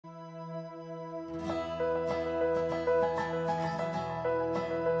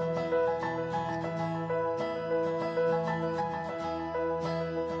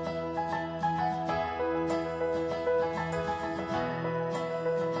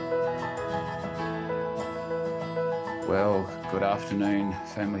Well, good afternoon,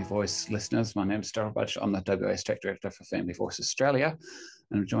 Family Voice listeners. My name is Darryl Budge. I'm the WA State Director for FamilyVoice Australia,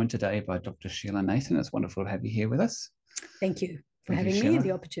 and I'm joined today by Dr Sheela Nathan. It's wonderful to have you here with us. Thank you for having me,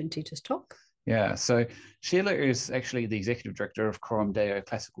 the opportunity to talk. Yeah, so Sheela is actually the Executive Director of Coram Deo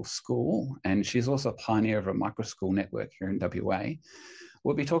Classical School, and she's also a pioneer of a microschool network here in WA.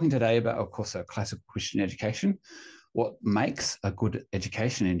 We'll be talking today about, of course, classical Christian education, what makes a good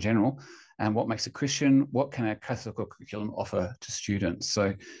education in general, and what makes a Christian, what can a classical curriculum offer to students.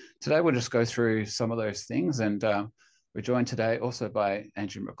 So today we'll just go through some of those things, and we're joined today also by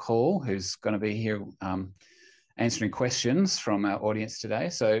Andrew McColl, who's going to be here answering questions from our audience today.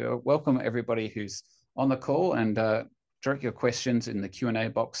 So welcome everybody who's on the call, and direct your questions in the Q&A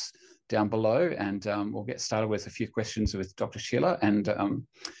box down below, and we'll get started with a few questions with Dr. Sheela, and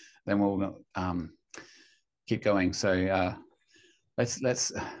then we'll keep going. So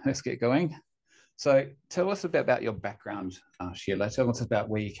let's get going. So tell us a bit about your background, Sheela. Tell us about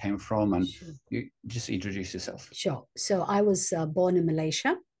where you came from, and you just introduce yourself. Sure. So I was born in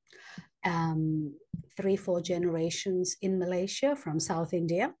Malaysia, 3-4 generations in Malaysia from South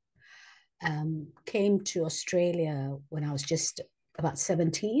India. Came to Australia when I was just about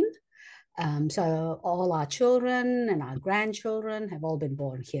 17. So all our children and our grandchildren have all been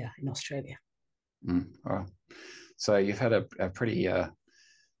born here in Australia. All right. So you've had a pretty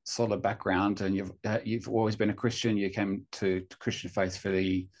solid background, and you've always been a Christian. You came to Christian faith for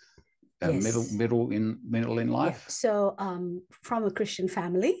the Yes. middle in life. Yeah. So from a Christian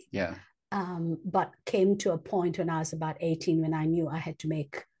family. Yeah. But came to a point when I was about 18 when I knew I had to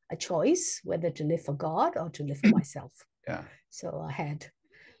make a choice whether to live for God or to live for myself. Yeah. So I had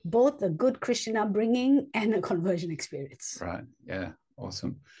both a good Christian upbringing and a conversion experience. Right. Yeah.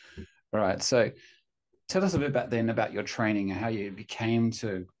 Awesome. All right. So tell us a bit about your training and how you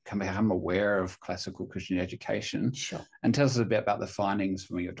become aware of classical Christian education. Sure. And tell us a bit about the findings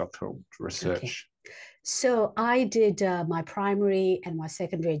from your doctoral research. Okay. So I did my primary and my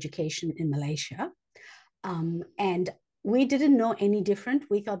secondary education in Malaysia. And we didn't know any different.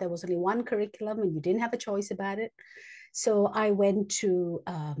 We thought there was only one curriculum and you didn't have a choice about it. So I went to,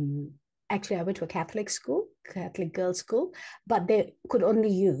 actually I went to a Catholic school, Catholic girls' school, but they could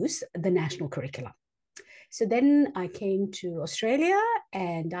only use the national curriculum. So then I came to Australia,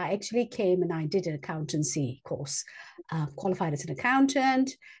 and I actually came and I did an accountancy course, qualified as an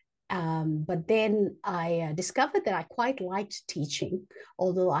accountant. But then I discovered that I quite liked teaching,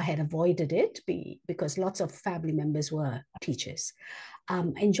 although I had avoided it because lots of family members were teachers.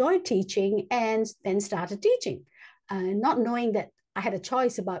 Enjoyed teaching and then started teaching, not knowing that I had a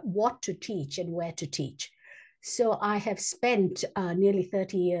choice about what to teach and where to teach. So I have spent nearly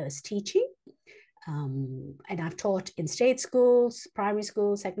 30 years teaching. And I've taught in state schools, primary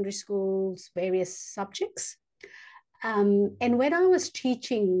schools, secondary schools, various subjects. And when I was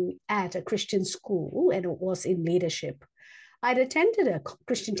teaching at a Christian school, and it was in leadership, I'd attended a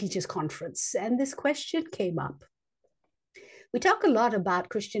Christian Teachers Conference, and this question came up. We talk a lot about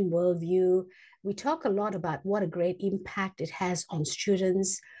Christian worldview. We talk a lot about what a great impact it has on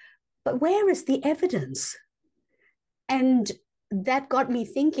students, but where is the evidence? And that got me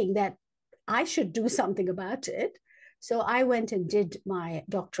thinking that I should do something about it. So I went and did my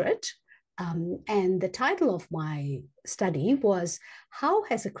doctorate. And the title of my study was, How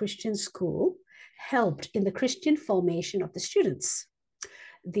has a Christian school helped in the Christian formation of the students?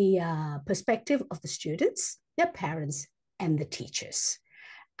 The perspective of the students, their parents, and the teachers.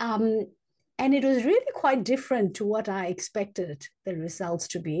 And it was really quite different to what I expected the results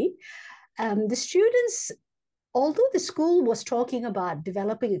to be. The students, although the school was talking about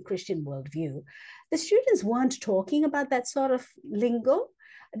developing a Christian worldview, the students weren't talking about that sort of lingo.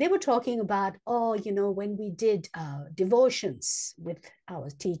 They were talking about, when we did devotions with our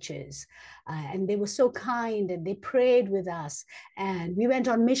teachers, and they were so kind, and they prayed with us, and we went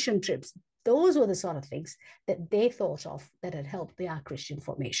on mission trips. Those were the sort of things that they thought of that had helped their Christian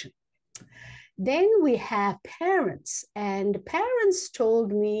formation. Then we have parents, and parents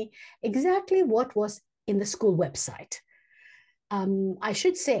told me exactly what was in the school website. I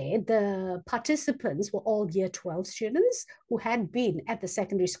should say the participants were all year 12 students who had been at the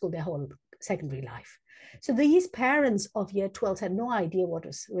secondary school their whole secondary life. So these parents of year 12 had no idea what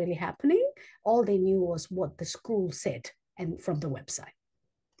was really happening. All they knew was what the school said and from the website.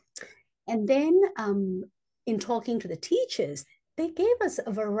 And then in talking to the teachers, they gave us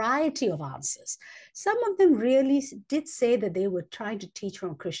a variety of answers. Some of them really did say that they were trying to teach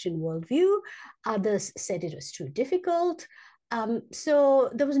from a Christian worldview. Others said it was too difficult. So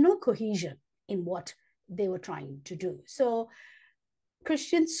there was no cohesion in what they were trying to do. So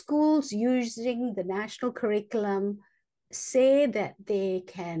Christian schools using the national curriculum say that they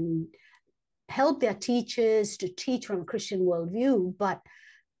can help their teachers to teach from a Christian worldview, but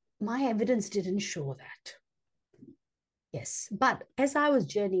my evidence didn't show that. Yes, but as I was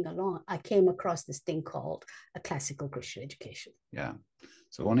journeying along, I came across this thing called a classical Christian education. Yeah,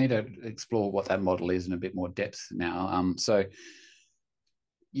 so we'll need to explore what that model is in a bit more depth now. So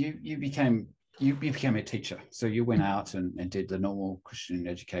you became a teacher. So you went out and did the normal Christian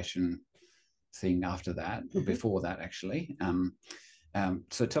education thing after that, or before that, actually.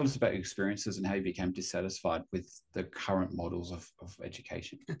 So tell us about your experiences and how you became dissatisfied with the current models of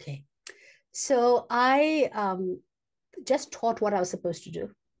education. Okay. So I just taught what I was supposed to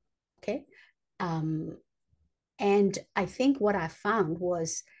do. Okay. And I think what I found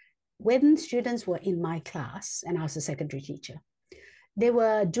was when students were in my class, and I was a secondary teacher, they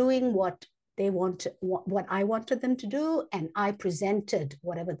were doing what they wanted, what I wanted them to do, and I presented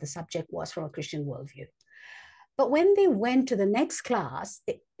whatever the subject was from a Christian worldview. But when they went to the next class,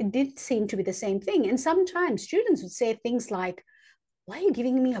 it did seem to be the same thing. And sometimes students would say things like, why are you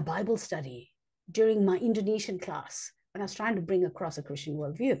giving me a Bible study during my Indonesian class when I was trying to bring across a Christian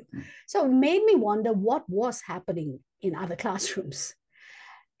worldview? So it made me wonder what was happening in other classrooms.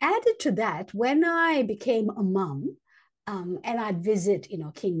 Added to that, when I became a mum, and I'd visit,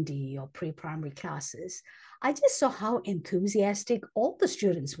 kindy or pre-primary classes, I just saw how enthusiastic all the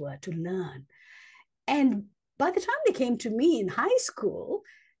students were to learn. And by the time they came to me in high school,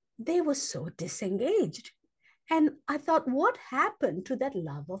 they were so disengaged. And I thought, what happened to that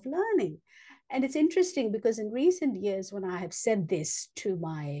love of learning? And it's interesting because in recent years, when I have said this to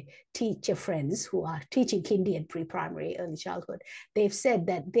my teacher friends who are teaching kindy and pre-primary, early childhood, they've said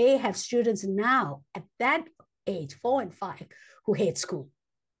that they have students now at that age, 4 and 5, who hate school.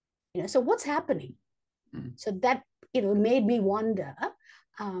 So what's happening? So that, made me wonder.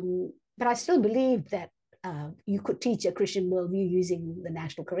 But I still believe that you could teach a Christian worldview using the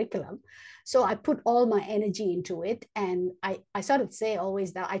national curriculum. So I put all my energy into it. And I sort of say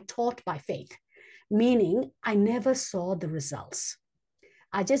always that I taught by faith, meaning I never saw the results.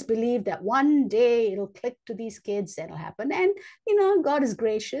 I just believe that one day it'll click to these kids, that'll happen. And, God is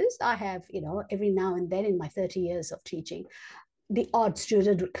gracious. I have, every now and then in my 30 years of teaching, the odd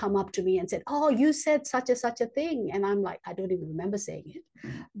student would come up to me and said, oh, you said such a thing. And I'm like, I don't even remember saying it.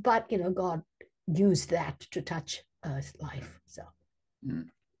 But, God used that to touch Earth's life.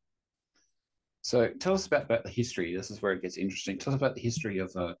 So tell us about the history. This is where it gets interesting. Tell us about the history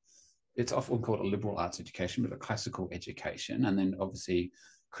of it's often called a liberal arts education, but a classical education. And then obviously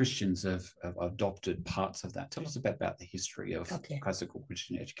Christians have adopted parts of that. Tell us about the history of classical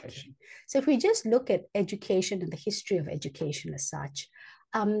Christian education. So if we just look at education and the history of education as such,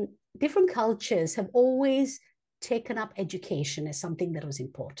 different cultures have always taken up education as something that was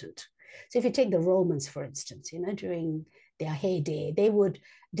important. So if you take the Romans, for instance, during their heyday, they would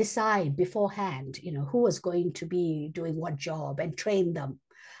decide beforehand, who was going to be doing what job and train them.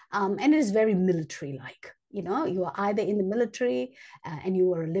 And it is very military-like. You are either in the military and you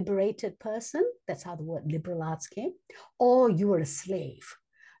were a liberated person. That's how the word liberal arts came. Or you were a slave.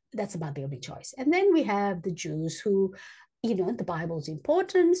 That's about the only choice. And then we have the Jews who, the Bible is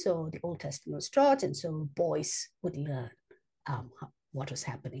important. So the Old Testament was taught. And so boys would learn what was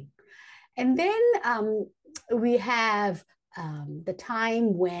happening. And then we have the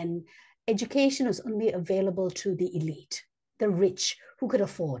time when education was only available to the elite, the rich who could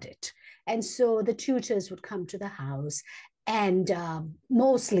afford it. And so the tutors would come to the house, and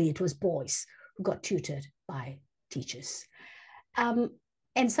mostly it was boys who got tutored by teachers.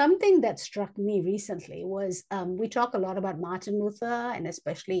 And something that struck me recently was we talk a lot about Martin Luther, and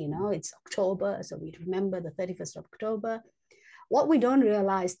especially, it's October, so we remember the 31st of October. What we don't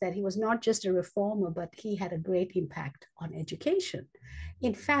realize that he was not just a reformer, but he had a great impact on education.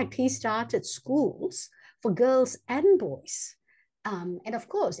 In fact, he started schools for girls and boys. And of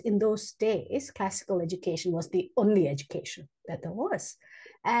course, in those days, classical education was the only education that there was.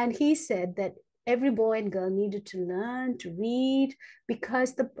 And he said that every boy and girl needed to learn to read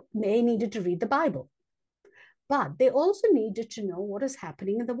because they needed to read the Bible. But they also needed to know what is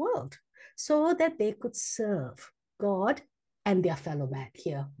happening in the world so that they could serve God and their fellow man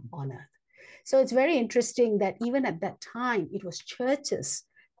here on earth. So it's very interesting that even at that time, it was churches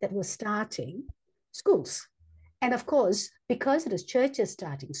that were starting schools. And of course, because it is churches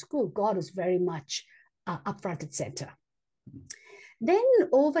starting school, God is very much up front and center. Then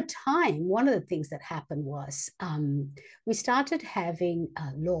over time, one of the things that happened was we started having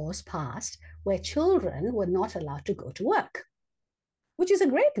laws passed where children were not allowed to go to work, which is a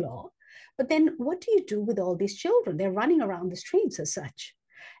great law. But then what do you do with all these children? They're running around the streets as such.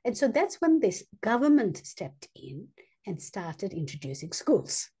 And so that's when this government stepped in and started introducing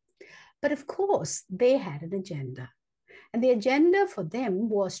schools. But of course, they had an agenda. And the agenda for them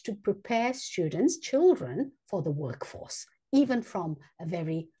was to prepare students, children, for the workforce, even from a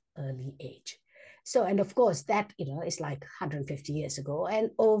very early age. So, and of course, that, is like 150 years ago.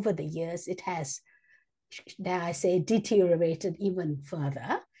 And over the years, it has, dare I say, deteriorated even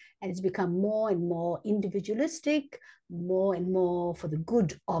further. And it's become more and more individualistic, more and more for the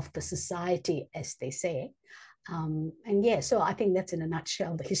good of the society, as they say. And yeah, so I think that's in a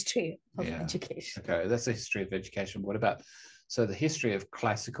nutshell the history of education. Okay, that's the history of education. What about, so the history of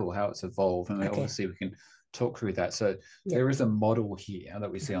classical, how it's evolved? And obviously we can talk through that. So there is a model here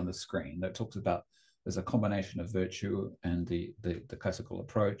that we see on the screen that talks about, there's a combination of virtue and the classical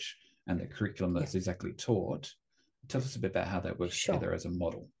approach and the curriculum that's exactly taught. Tell us a bit about how that works together as a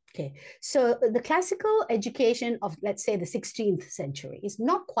model. Okay, so the classical education of, let's say, the 16th century is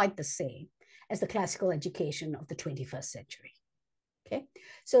not quite the same as the classical education of the 21st century. Okay,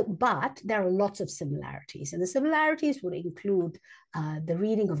 so, but there are lots of similarities, and the similarities would include the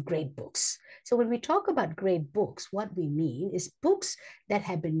reading of great books. So when we talk about great books, what we mean is books that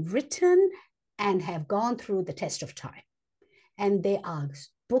have been written and have gone through the test of time. And they are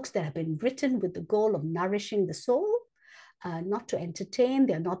books that have been written with the goal of nourishing the soul, not to entertain.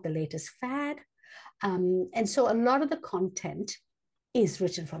 They're not the latest fad. And so a lot of the content is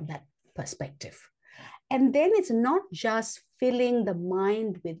written from that perspective. And then it's not just filling the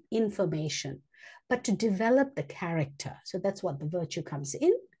mind with information, but to develop the character. So that's what the virtue comes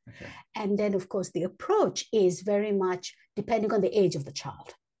in. Okay. And then, of course, the approach is very much depending on the age of the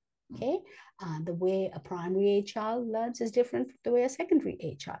child. Okay, the way a primary age child learns is different from the way a secondary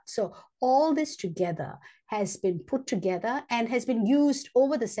age child. So all this together has been put together and has been used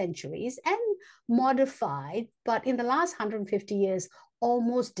over the centuries and modified, but in the last 150 years,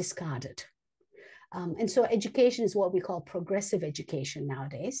 almost discarded. And so education is what we call progressive education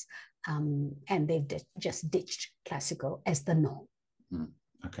nowadays. And they've just ditched classical as the norm.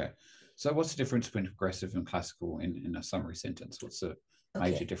 Okay. So what's the difference between progressive and classical in a summary sentence? What's the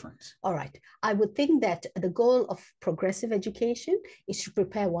major difference? All right. I would think that the goal of progressive education is to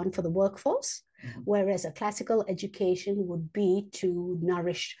prepare one for the workforce, whereas a classical education would be to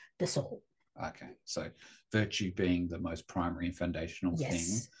nourish the soul. Okay. So virtue being the most primary and foundational thing.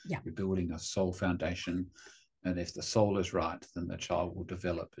 Yeah. You're building a soul foundation. And if the soul is right, then the child will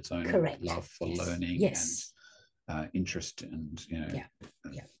develop its own love for learning and interest and,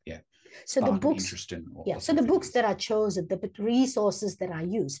 So the books, so the books that are chosen, the resources that are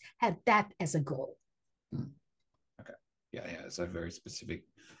used, have that as a goal. Okay. Yeah. So very specific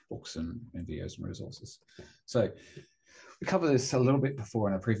books and videos and resources. So we covered this a little bit before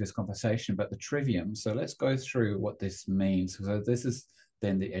in a previous conversation, but the trivium. So let's go through what this means. So this is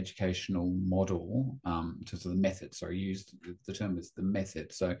then the educational model, to the method. So I used the term is the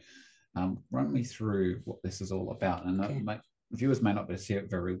method. So run me through what this is all about. And viewers may not be able to see it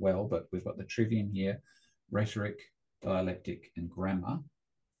very well, but we've got the trivium here, rhetoric, dialectic, and grammar.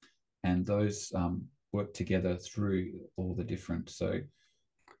 And those work together through all the different. So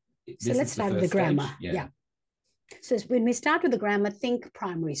let's start with the grammar. Yeah. So when we start with the grammar, think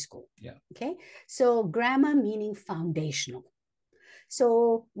primary school. Yeah. Okay. So grammar meaning foundational.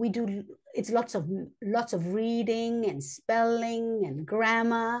 So we do, it's lots of reading and spelling and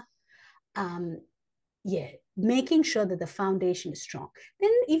grammar. Making sure that the foundation is strong.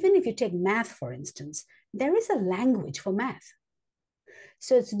 Then even if you take math, for instance, there is a language for math.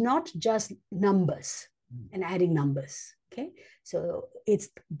 So it's not just numbers and adding numbers. Okay. So it's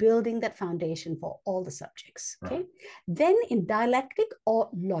building that foundation for all the subjects. Okay. Right. Then in dialectic or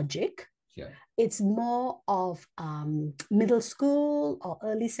logic, it's more of middle school or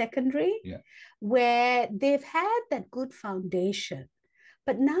early secondary, where they've had that good foundation,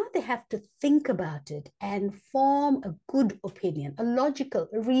 but now they have to think about it and form a good opinion, a logical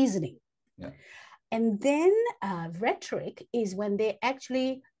reasoning. Yeah. And then rhetoric is when they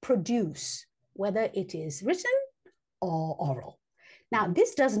actually produce, whether it is written or oral. Now,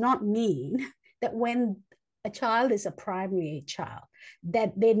 this does not mean that when a child is a primary child,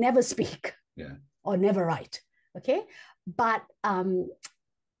 that they never speak or never write, okay? But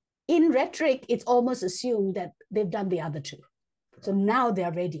in rhetoric, it's almost assumed that they've done the other two. So now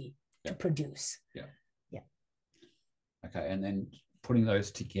they're ready to produce. Yeah. Okay, and then putting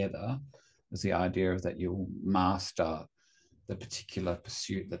those together is the idea of that you'll master the particular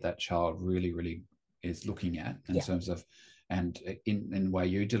pursuit that child really is looking at in terms of, and in the way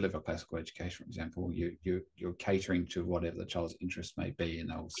you deliver classical education, for example, you're catering to whatever the child's interest may be, and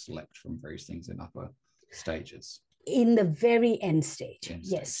they'll select from various things in upper stages. In the very end stage.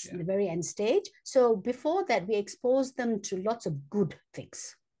 Yes, yeah. in the very end stage. So before that, we expose them to lots of good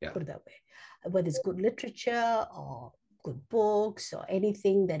things, put it that way, whether it's good literature or good books or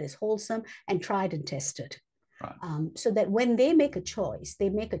anything that is wholesome, and tried and tested. Right. So that when they make a choice, they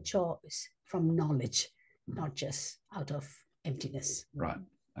make a choice from knowledge, not just out of emptiness. Right.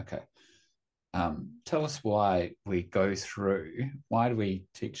 Okay. Tell us why we go through, why do we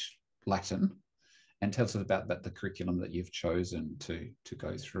teach Latin? And tell us about the curriculum that you've chosen to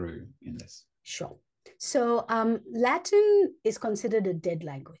go through in this. Sure. So Latin is considered a dead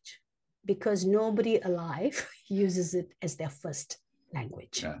language because nobody alive uses it as their first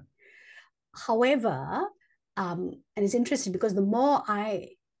language. Yeah. However, and it's interesting because the more I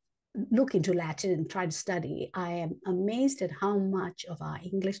look into Latin and try to study, I am amazed at how much of our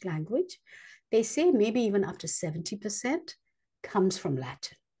English language, they say maybe even up to 70% comes from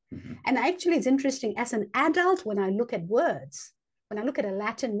Latin. Mm-hmm. And actually, it's interesting, as an adult, when I look at words, when I look at a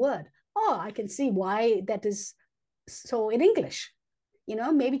Latin word, I can see why that is so in English. You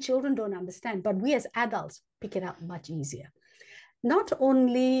know, maybe children don't understand, but we as adults pick it up much easier. Not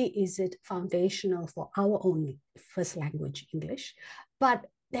only is it foundational for our own first language, English, but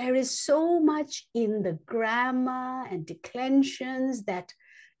there is so much in the grammar and declensions that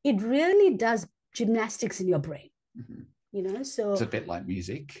it really does gymnastics in your brain. Mm-hmm. You know, so it's a bit like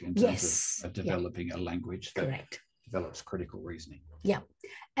music in terms of developing a language that develops critical reasoning. Yeah.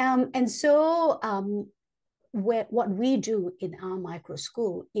 And so what we do in our micro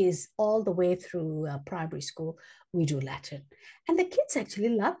school is all the way through primary school, we do Latin. And the kids actually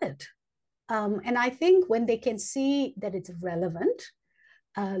love it. And I think when they can see that it's relevant,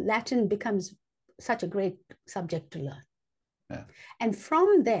 Latin becomes such a great subject to learn. Yeah. And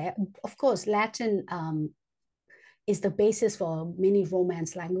from there, of course, Latin is the basis for many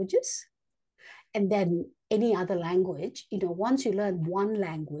Romance languages. And then any other language, you know, once you learn one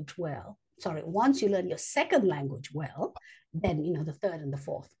language once you learn your second language well, then, you know, the third and the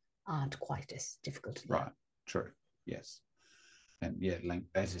fourth aren't quite as difficult to learn. Right, true, yes. And yeah,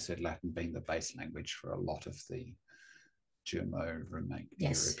 as you said, Latin being the base language for a lot of the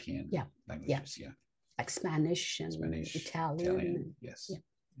German-European languages, like Spanish and Italian. Yes,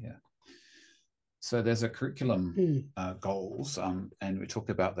 yeah. So there's a curriculum goals, and we talk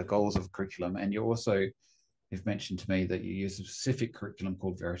about the goals of curriculum, and you've mentioned to me that you use a specific curriculum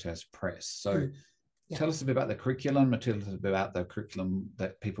called Veritas Press. So tell us a bit about the curriculum, tell us a bit about the curriculum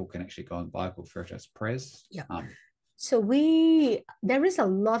that people can actually go and buy called Veritas Press. Yeah. So there is a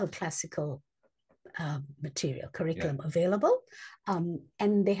lot of classical curriculum available,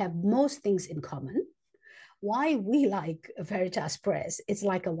 and they have most things in common. Why we like Veritas Press, it's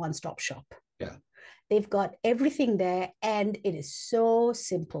like a one-stop shop. Yeah. They've got everything there, and it is so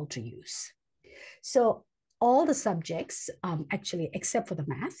simple to use. So all the subjects, actually, except for the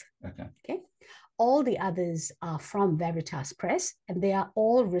math, okay, all the others are from Veritas Press, and they are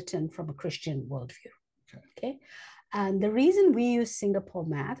all written from a Christian worldview. Okay. And the reason we use Singapore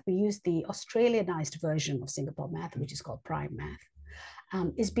Math, we use the Australianized version of Singapore Math, which is called Prime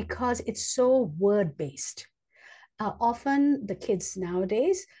Math, is because it's so word-based. Often the kids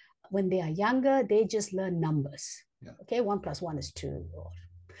nowadays, when they are younger, they just learn numbers. Yeah. Okay, 1 + 1 is 2.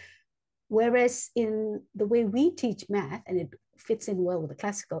 Whereas in the way we teach math, and it fits in well with the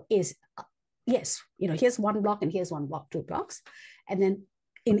classical, is yes, you know, here's one block and here's one block, 2 blocks. And then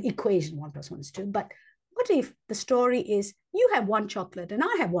in equation, 1 + 1 is 2. But what if the story is you have 1 chocolate and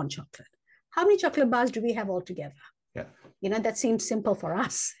I have 1 chocolate? How many chocolate bars do we have altogether? Yeah. You know, that seems simple for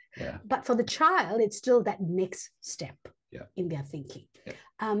us. Yeah. But for the child, it's still that next step in their thinking.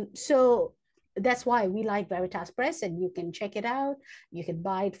 Yeah. So that's why we like Veritas Press, and you can check it out. You can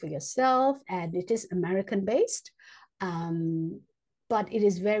buy it for yourself, and it is American-based, but it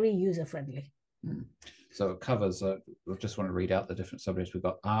is very user-friendly. So it covers, I just want to read out the different subjects. We've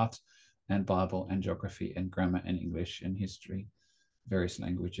got art and Bible and geography and grammar and English and history, various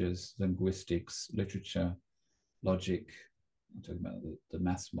languages, linguistics, literature, logic, I'm talking about the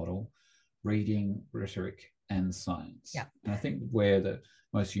maths model, reading, rhetoric, and science. Yeah. And I think where the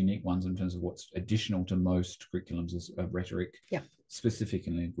most unique ones in terms of what's additional to most curriculums is rhetoric, specific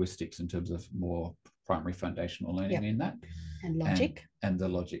in linguistics in terms of more primary foundational learning in that. And logic. And the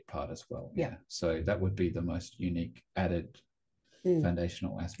logic part as well. Yeah. So that would be the most unique added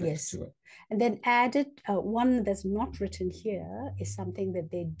foundational aspects to it. And then added, one that's not written here is something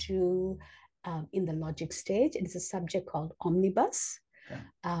that they do in the logic stage. It's a subject called Omnibus. Okay.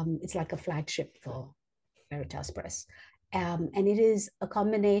 It's like a flagship for Veritas Press. And it is a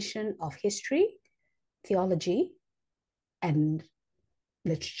combination of history, theology, and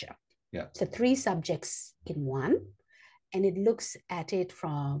literature. Yeah. So 3 subjects in one. And it looks at it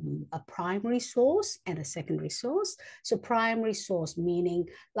from a primary source and a secondary source. So primary source meaning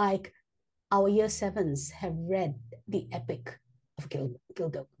like our year 7s have read the epic of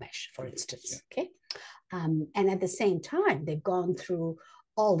Gilgamesh, for instance. Okay. And at the same time, they've gone through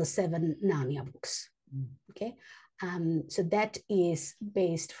all the 7 Narnia books. Okay. So that is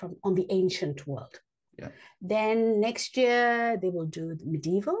based on the ancient world. Yeah. Then next year they will do the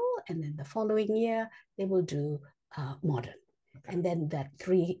medieval, and then the following year they will do modern. Okay. And then that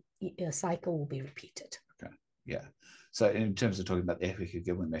 3-year cycle will be repeated. Okay. Yeah. So in terms of talking about the epic of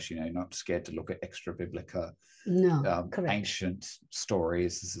Gilgamesh, you're not scared to look at extra biblical, ancient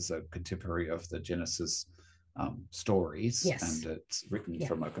stories. This is a contemporary of the Genesis stories, and it's written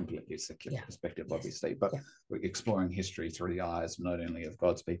from a completely secular perspective, obviously, but we're exploring history through the eyes not only of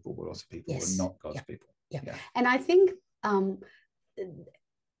God's people, but also people who are not God's people. Yeah. And I think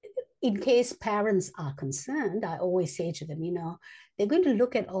in case parents are concerned, I always say to them, they're going to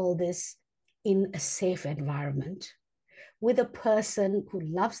look at all this in a safe environment with a person who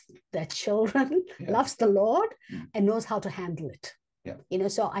loves their children, loves the Lord, and knows how to handle it. Yeah.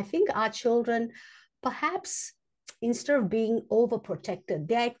 So I think our children, perhaps instead of being overprotected,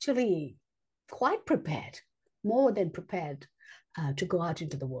 they're actually quite prepared, more than prepared to go out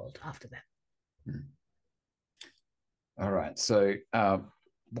into the world after that. All right. So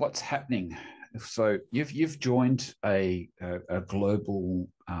what's happening? So you've joined a global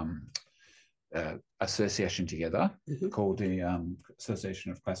association together called the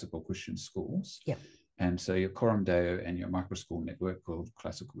Association of Classical Christian Schools. Yeah. And so your Coram Deo and your microschool network called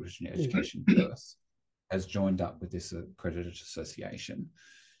Classical Christian Education Perth has joined up with this accredited association.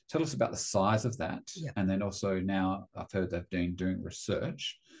 Tell us about the size of that. Yeah. And then also now I've heard they've been doing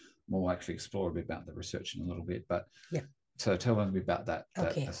research. We'll actually explore a bit about the research in a little bit, but so tell us a bit about that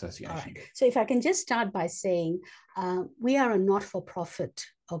association. All right. So if I can just start by saying we are a not-for-profit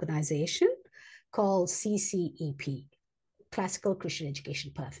organization called CCEP, Classical Christian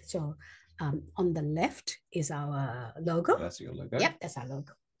Education Perth. So on the left is our logo. That's your logo. Yep, that's our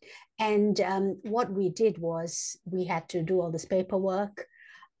logo. And what we did was we had to do all this paperwork,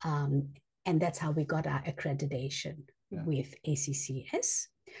 and that's how we got our accreditation with ACCS.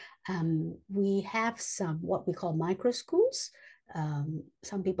 We have some what we call microschools.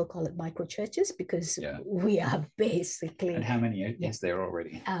 Some people call it micro churches because we are basically. And how many is there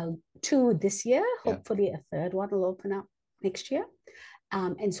already? 2 this year. Hopefully a 3rd one will open up next year.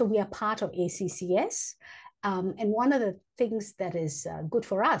 And so we are part of ACCS. And one of the things that is good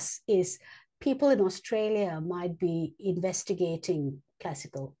for us is people in Australia might be investigating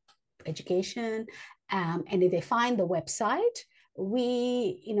classical education. And if they find the website,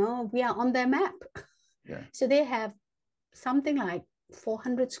 we are on their map. Yeah. So they have something like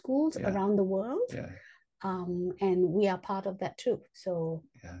 400 schools around the world. Yeah. And we are part of that too. So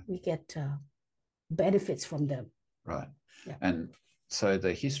we get benefits from them. Right. Yeah. And so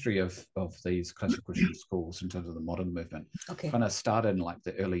the history of these classical Christian schools in terms of the modern movement kind of started in like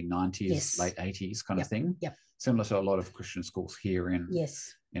the early 90s, late 80s kind of thing. Yep. Similar to a lot of Christian schools here in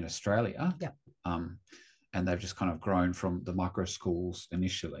Australia. Yep. And they've just kind of grown from the micro schools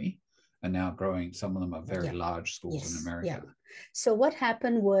initially and now growing. Some of them are very large schools in America. Yeah. So what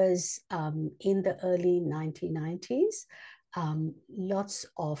happened was in the early 1990s, lots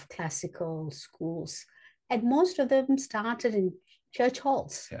of classical schools, and most of them started in church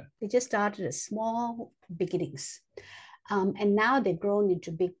halls. Yeah. They just started as small beginnings. And now they've grown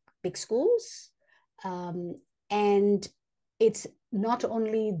into big schools. And it's not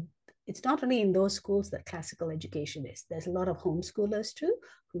only in those schools that classical education is. There's a lot of homeschoolers too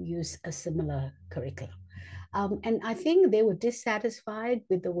who use a similar curriculum. And I think they were dissatisfied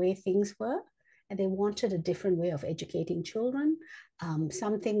with the way things were, and they wanted a different way of educating children,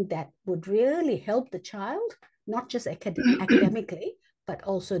 something that would really help the child, not just academically, but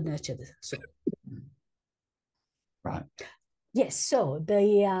also nurture the soul. Right. Yes, so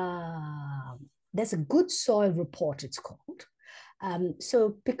there's a good soil report, it's called.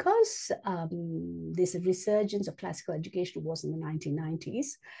 So because this resurgence of classical education was in the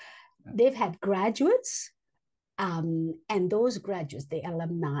 1990s, they've had graduates, and those graduates, the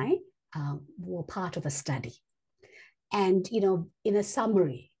alumni, were part of a study. And, in a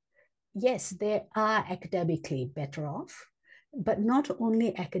summary, yes, they are academically better off, but not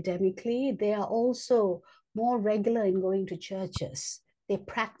only academically, they are also more regular in going to churches. they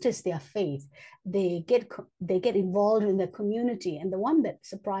practice their faith, they get involved in the community. And the one that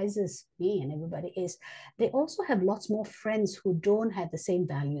surprises me and everybody is they also have lots more friends who don't have the same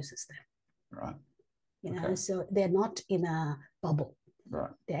values as them. Right. You know, so they're not in a bubble.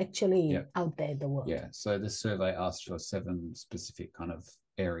 Right. They're actually out there in the world. Yeah. So this survey asked for 7 specific kind of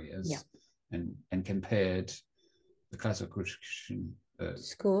areas and compared the classical Christian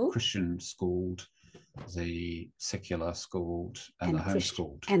Christian schooled, the secular schooled, and the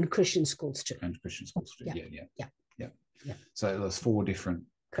homeschooled. And Christian schools too. And Christian schools too. Yeah. Yeah. So there's 4 different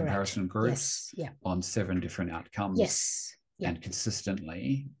comparison groups on 7 different outcomes. Yes. And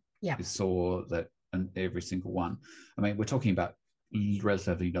consistently we saw that in every single one. I mean, we're talking about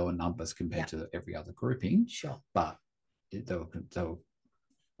relatively lower numbers compared to every other grouping. Sure. But they were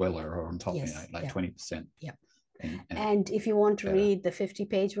well on top, like 20%. Yeah. And if you want to read the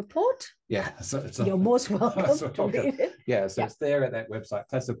 50-page report, you're most welcome to read it. Yeah, so it's there at that website,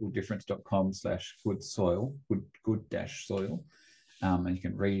 classicaldifference.com/good soil, good-soil. And you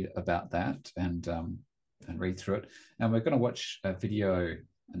can read about that and read through it. And we're going to watch a video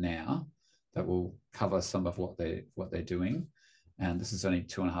now that will cover some of what they're doing. And this is only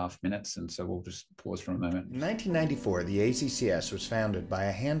 2.5 minutes, and so we'll just pause for a moment. In 1994, the ACCS was founded by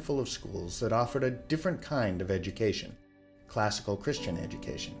a handful of schools that offered a different kind of education, classical Christian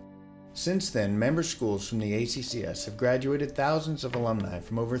education. Since then, member schools from the ACCS have graduated thousands of alumni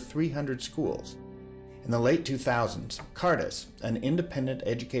from over 300 schools. In the late 2000s, Cardus, an independent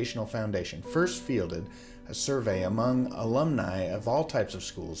educational foundation, first fielded a survey among alumni of all types of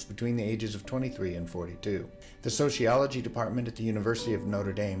schools between the ages of 23 and 42. The sociology department at the University of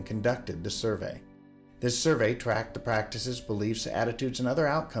Notre Dame conducted the survey. This survey tracked the practices, beliefs, attitudes, and other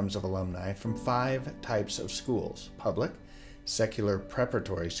outcomes of alumni from 5 types of schools: public, secular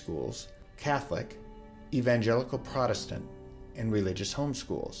preparatory schools, Catholic, evangelical Protestant, and religious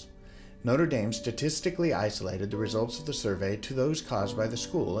homeschools. Notre Dame statistically isolated the results of the survey to those caused by the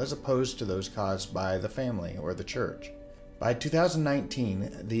school as opposed to those caused by the family or the church. By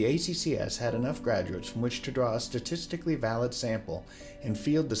 2019, the ACCS had enough graduates from which to draw a statistically valid sample and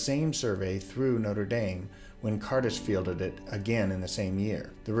field the same survey through Notre Dame when Cardus fielded it again in the same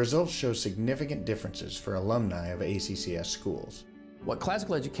year. The results show significant differences for alumni of ACCS schools. What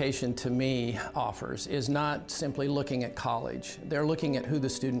classical education to me offers is not simply looking at college. They're looking at who the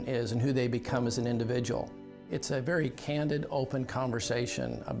student is and who they become as an individual. It's a very candid, open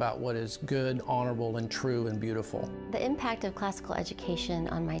conversation about what is good, honorable, and true and beautiful. The impact of classical education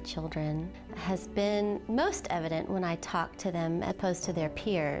on my children has been most evident when I talk to them opposed to their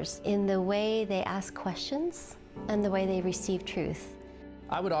peers in the way they ask questions and the way they receive truth.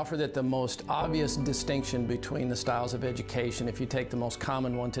 I would offer that the most obvious distinction between the styles of education, if you take the most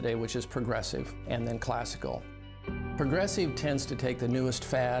common one today, which is progressive, and then classical. Progressive tends to take the newest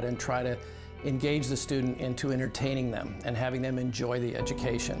fad and try to engage the student into entertaining them and having them enjoy the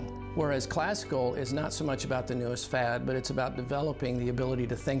education. Whereas classical is not so much about the newest fad, but it's about developing the ability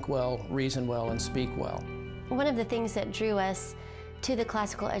to think well, reason well, and speak well. One of the things that drew us to the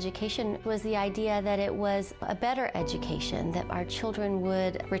classical education was the idea that it was a better education, that our children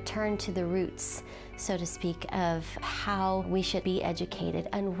would return to the roots, so to speak, of how we should be educated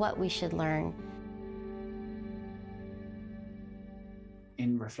and what we should learn.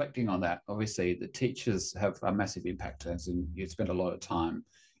 In reflecting on that, obviously the teachers have a massive impact, as in you spend a lot of time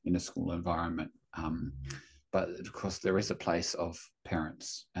in a school environment, but of course there is a place of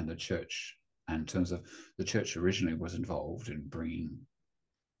parents and the church. In terms of the church originally was involved in bringing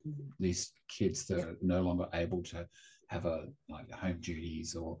these kids that are no longer able to have home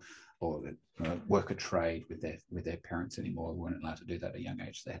duties or work a trade with their parents anymore. They weren't allowed to do that at a young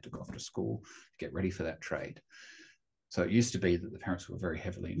age. They had to go off to school to get ready for that trade. So it used to be that the parents were very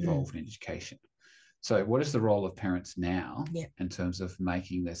heavily involved in education. So what is the role of parents now in terms of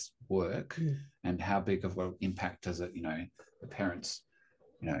making this work, and how big of an impact does it, the parents,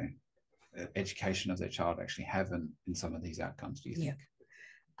 education of their child actually have in some of these outcomes, do you think?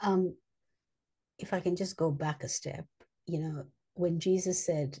 If I can just go back a step, when Jesus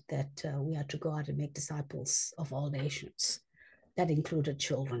said that we are to go out and make disciples of all nations, that included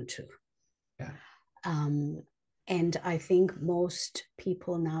children too. Yeah. And I think most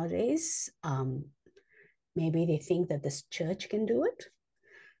people nowadays, maybe they think that this church can do it,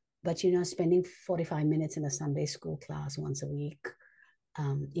 but spending 45 minutes in a Sunday school class once a week,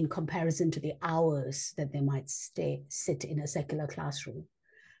 in comparison to the hours that they might sit in a secular classroom,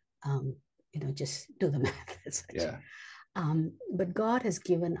 just do the math. But God has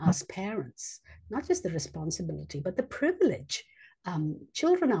given us parents not just the responsibility, but the privilege.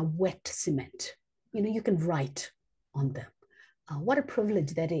 Children are wet cement. You can write on them. What a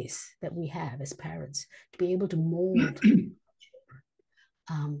privilege that is, that we have as parents, to be able to mold children.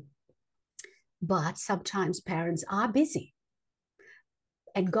 But sometimes parents are busy.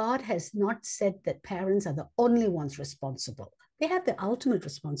 And God has not said that parents are the only ones responsible. They have the ultimate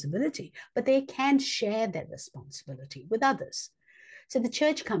responsibility, but they can share that responsibility with others. So the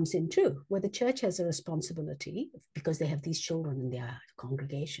church comes in too, where the church has a responsibility, because they have these children in their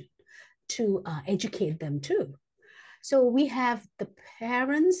congregation, to educate them too. So we have the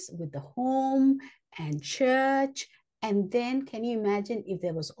parents with the home and church. And then can you imagine if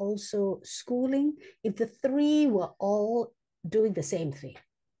there was also schooling, if the three were all doing the same thing?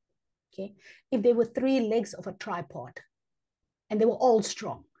 Okay, if there were three legs of a tripod and they were all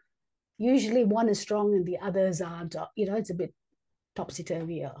strong, usually one is strong and the others aren't, it's a bit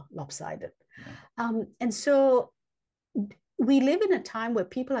topsy-turvy or lopsided. Yeah. And so we live in a time where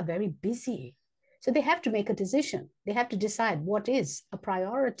people are very busy. So they have to make a decision. They have to decide what is a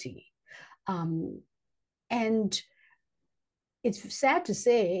priority. And it's sad to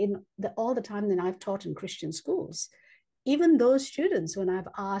say, all the time that I've taught in Christian schools, even those students, when I've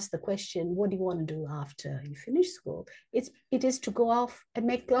asked the question, what do you want to do after you finish school? It is to go off and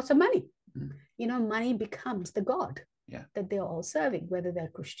make lots of money. Mm. Money becomes the God that they're all serving, whether they're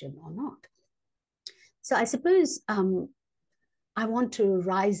Christian or not. So I suppose I want to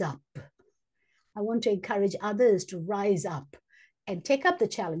rise up. I want to encourage others to rise up and take up the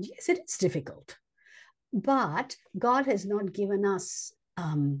challenge. Yes, it is difficult, but God has not given us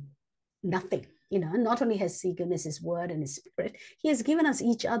nothing. Not only has He given us His word and His spirit, He has given us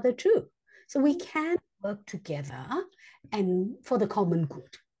each other too. So we can work together and for the common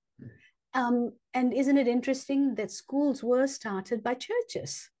good. And isn't it interesting that schools were started by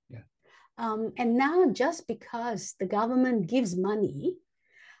churches? Yeah. And now, just because the government gives money,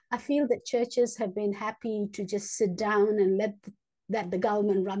 I feel that churches have been happy to just sit down and let the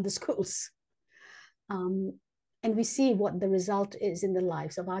government run the schools. And we see what the result is in the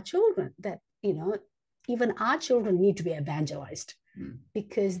lives of our children, that, even our children need to be evangelized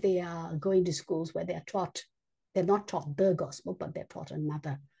because they are going to schools where they're not taught the gospel, but they're taught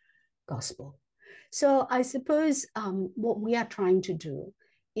another gospel. So I suppose what we are trying to do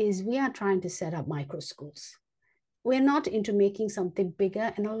is we are trying to set up micro schools. We're not into making something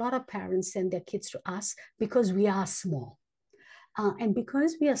bigger, and a lot of parents send their kids to us because we are small. And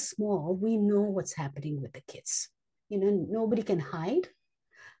because we are small, we know what's happening with the kids. Nobody can hide.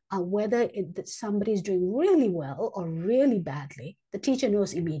 Whether somebody is doing really well or really badly, the teacher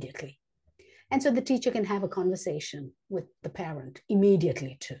knows immediately. And so the teacher can have a conversation with the parent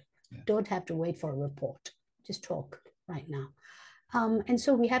immediately too. Yeah. Don't have to wait for a report. Just talk right now. And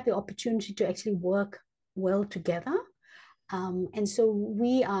so we have the opportunity to actually work well together. And so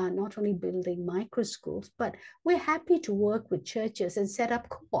we are not only building micro schools, but we're happy to work with churches and set up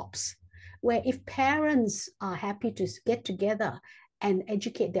co-ops where if parents are happy to get together and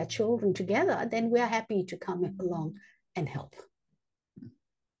educate their children together, then we're happy to come along and help.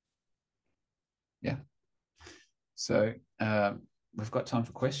 Yeah. So we've got time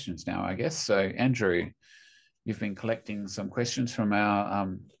for questions now, I guess. So Andrew, you've been collecting some questions from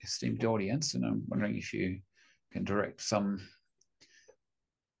our esteemed audience, and I'm wondering if you can direct some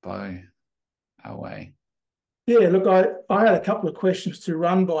by our way. Yeah, look, I had a couple of questions to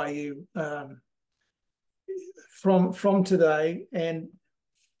run by you from today, and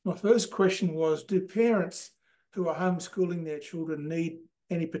my first question was, do parents who are homeschooling their children need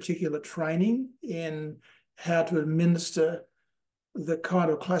any particular training in how to administer the kind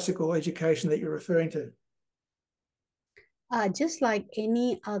of classical education that you're referring to? Just like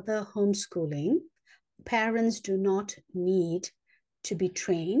any other homeschooling, parents do not need to be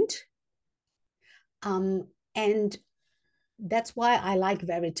trained. And that's why I like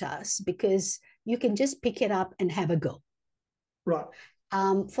Veritas, because you can just pick it up and have a go. Right.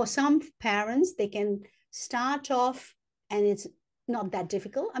 For some parents, they can start off and it's not that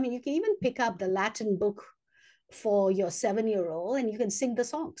difficult. I mean, you can even pick up the Latin book for your 7-year-old and you can sing the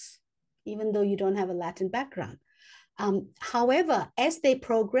songs, even though you don't have a Latin background. However, as they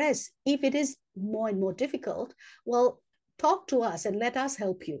progress, if it is more and more difficult, well, talk to us and let us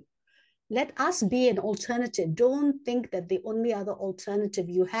help you. Let us be an alternative. Don't think that the only other alternative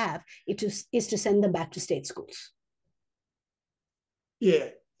you have is to send them back to state schools. Yeah,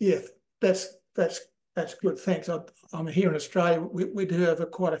 that's good. Thanks. I'm here in Australia. We do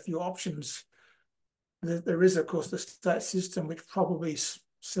have quite a few options. There is, of course, the state system, which probably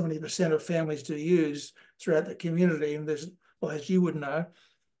 70% of families do use throughout the community. And there's, well, as you would know,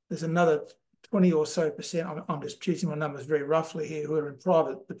 there's another 20 or so percent, I'm just choosing my numbers very roughly here, who are in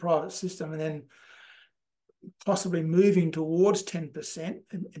the private system. And then possibly moving towards 10%.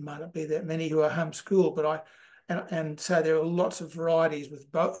 It might not be that many who are homeschooled, but and so there are lots of varieties with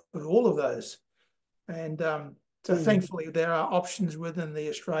all of those. And so thankfully there are options within the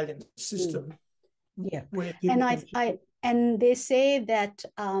Australian system. Yeah. Where people and they say that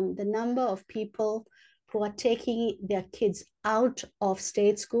the number of people who are taking their kids out of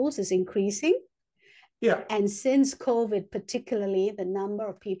state schools is increasing. Yeah. And since COVID, particularly, the number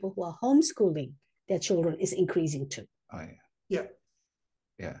of people who are homeschooling their children is increasing too. Oh, yeah.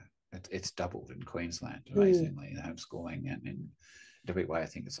 Yeah. It's doubled in Queensland, amazingly, in homeschooling, and in WA, I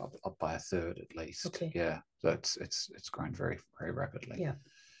think it's up by a third at least. Okay. Yeah. So it's grown very, very rapidly. Yeah.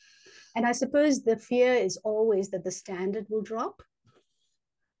 And I suppose the fear is always that the standard will drop.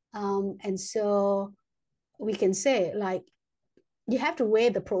 And so we can say, like, you have to weigh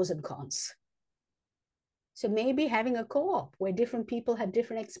the pros and cons. So maybe having a co-op where different people have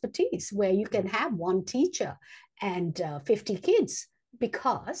different expertise, where you can have one teacher and 50 kids,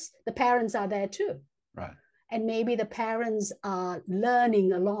 because the parents are there too. Right. And maybe the parents are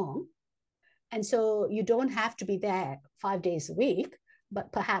learning along. And so you don't have to be there 5 days a week,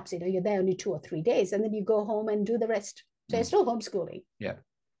 but perhaps, you're there only 2 or 3 days, and then you go home and do the rest. So it's still homeschooling. Yeah.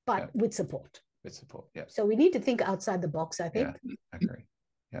 But with support. With support, yeah. So we need to think outside the box, I think. Yeah, I agree.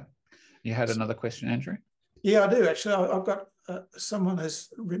 Yeah. You had another question, Andrew? Yeah, I do, actually. I've got someone has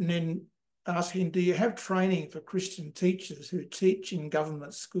written in asking, do you have training for Christian teachers who teach in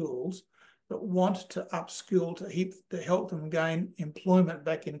government schools but want to upskill to help them gain employment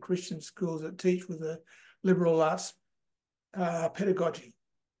back in Christian schools that teach with a liberal arts pedagogy?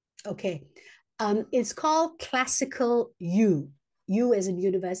 Okay. It's called Classical U as in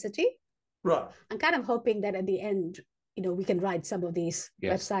university. Right. I'm kind of hoping that at the end, we can write some of these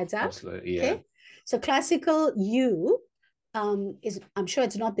websites out. Absolutely, yeah. Okay? So Classical U is, I'm sure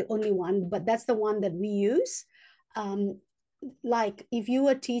it's not the only one, but that's the one that we use. Like if you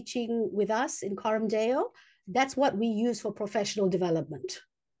were teaching with us in Coram Deo, that's what we use for professional development.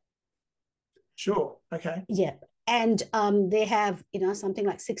 Sure, okay. Yeah. And they have, something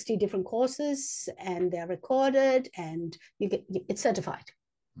like 60 different courses, and they're recorded, and it's certified.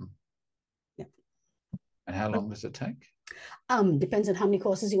 Yeah. And how long does it take? Depends on how many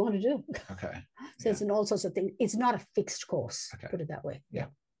courses you want to do. Okay. So it's in all sorts of things. It's not a fixed course, put it that way. Yeah.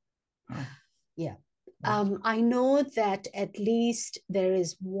 Oh. Yeah. I know that at least there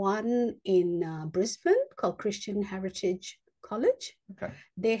is one in Brisbane called Christian Heritage College. Okay.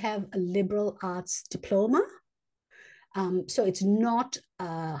 They have a liberal arts diploma. So it's not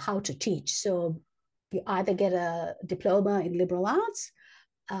how to teach. So you either get a diploma in liberal arts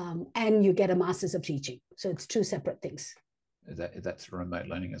and you get a master's of teaching. So it's two separate things. That's remote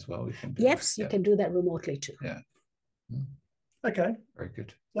learning as well? Yes, you can do that remotely too. Yeah. Okay. Very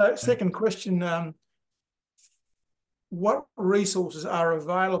good. So second question, what resources are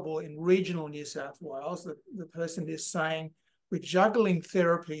available in regional New South Wales? The person is saying, we're juggling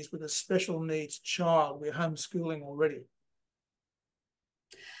therapies with a special needs child. We're homeschooling already.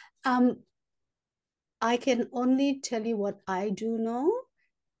 I can only tell you what I do know.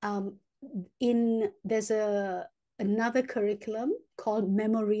 There's another curriculum called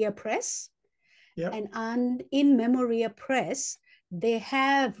Memoria Press. Yep. And in Memoria Press, they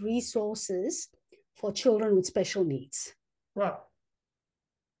have resources for children with special needs. Right.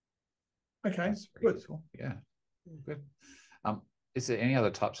 Okay. That's very useful. Yeah. Good. Is there any other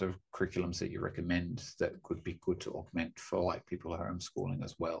types of curriculums that you recommend that could be good to augment for like people who are homeschooling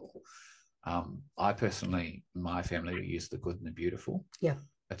as well? I personally, my family, we use The Good and the Beautiful. Yeah.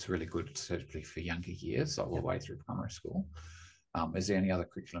 That's really good, especially for younger years, all the way through primary school. Is there any other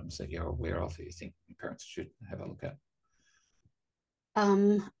curriculums that you're aware of that you think parents should have a look at?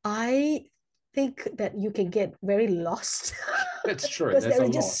 I think that you can get very lost. That's true. Because there is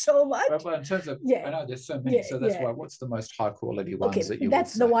just so much. But in terms of, I know there's so many, so that's why. What's the most high quality ones that you?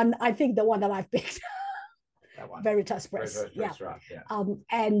 That's the one. I think the one that I've picked. That one. Veritas Press. Veritas, right? Yeah.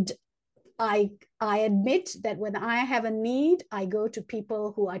 And I admit that when I have a need, I go to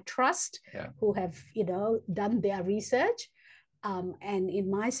people who I trust, who have done their research. And in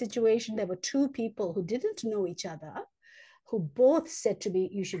my situation, there were two people who didn't know each other, who both said to me,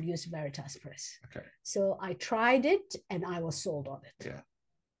 you should use Veritas Press. Okay. So I tried it and I was sold on it. Yeah.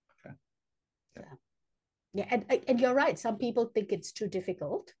 Okay. Yeah. Yeah. And you're right. Some people think it's too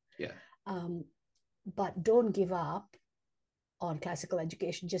difficult. Yeah. But don't give up on classical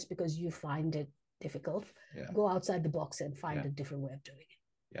education just because you find it difficult. Yeah. Go outside the box and find a different way of doing it.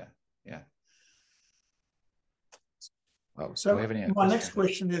 Yeah. Yeah. Well, so my next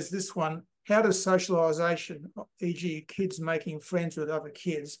question is this one. How does socialisation, e.g. kids making friends with other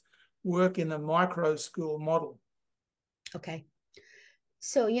kids, work in a micro school model? Okay.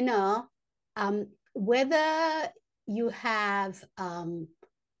 So, whether you have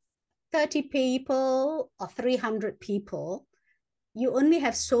 30 people or 300 people, you only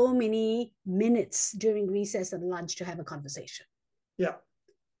have so many minutes during recess and lunch to have a conversation. Yeah.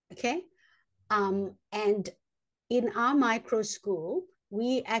 Okay. And in our micro school,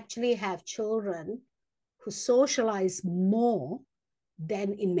 we actually have children who socialize more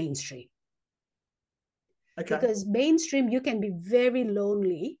than in mainstream. Okay. Because mainstream, you can be very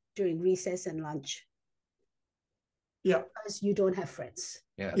lonely during recess and lunch. Yeah. Because you don't have friends.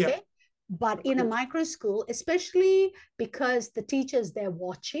 Yeah. Okay. But in a micro school, especially because the teachers, they're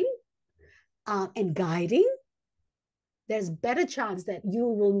watching and guiding, there's better chance that you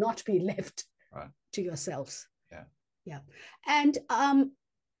will not be left to yourselves. Yeah. Yeah. And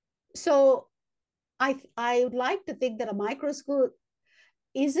so I would like to think that a micro school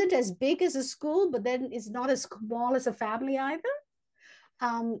isn't as big as a school, but then it's not as small as a family either.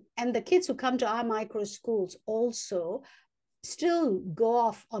 And the kids who come to our micro schools also still go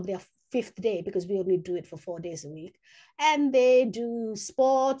off on their 5th day, because we only do it for 4 days a week. And they do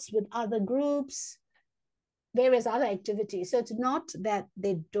sports with other groups, various other activities. So it's not that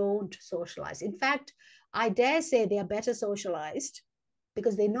they don't socialize. In fact, I dare say they are better socialized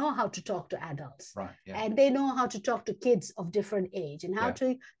because they know how to talk to adults. Right. Yeah. And they know how to talk to kids of different age and how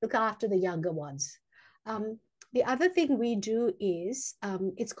to look after the younger ones. The other thing we do is,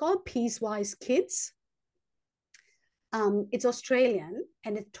 it's called Peacewise Kids. It's Australian,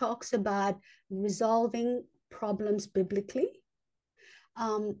 and it talks about resolving problems biblically.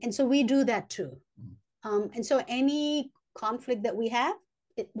 And so we do that too. And so any conflict that we have,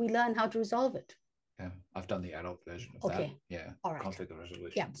 we learn how to resolve it. Yeah, I've done the adult version of that. Yeah, all right. Conflict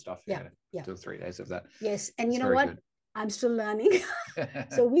resolution stuff. 2 or 3 days of that. Yes, and it's you know what? Good. I'm still learning.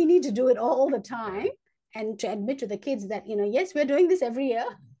 So we need to do it all the time, and to admit to the kids that, yes, we're doing this every year.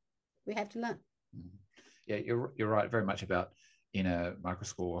 We have to learn. Yeah, you're right. Very much about, in a micro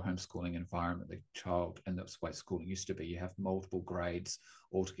school or homeschooling environment, the child, and that's the way schooling used to be. You have multiple grades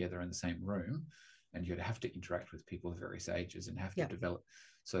all together in the same room, and you'd have to interact with people of various ages and have to develop.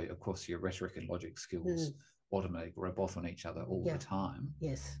 So, of course, your rhetoric and logic skills automatically rub off on each other all the time.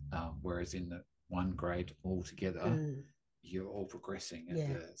 Yes. Whereas in the one grade all together, you're all progressing at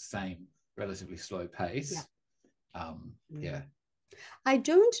the same relatively slow pace. I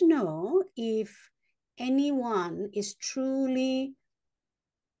don't know if anyone is truly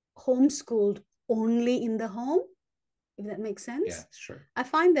homeschooled only in the home, if that makes sense. Yeah, it's true. I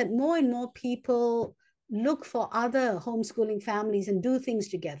find that more and more people look for other homeschooling families and do things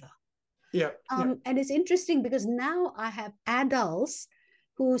together. And it's interesting because now I have adults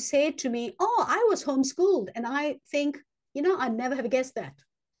who say to me, oh, I was homeschooled. And I think, I never have guessed that.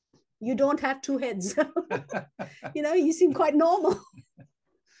 You don't have 2 heads. You seem quite normal.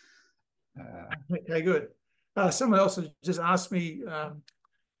 Okay, good. Someone else has just asked me,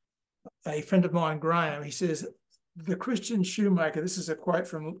 a friend of mine, Graham, he says, the Christian shoemaker, this is a quote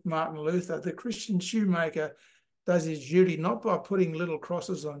from Martin Luther, the Christian shoemaker does his duty not by putting little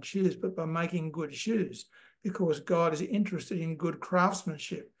crosses on shoes, but by making good shoes, because God is interested in good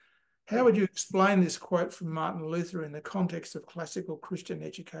craftsmanship. How would you explain this quote from Martin Luther in the context of classical Christian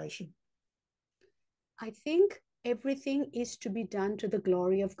education? I think everything is to be done to the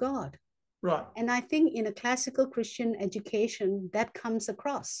glory of God. Right. And I think in a classical Christian education, that comes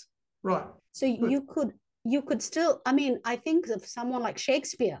across. Right. So you could still, I think of someone like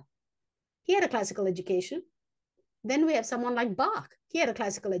Shakespeare. He had a classical education. Then we have someone like Bach. He had a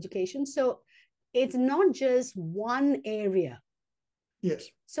classical education. So it's not just one area. Yes.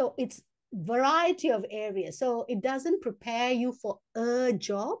 So it's variety of areas. So it doesn't prepare you for a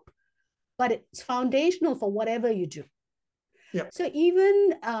job, but it's foundational for whatever you do. Yeah. So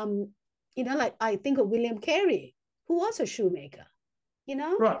even, like I think of William Carey, who was a shoemaker,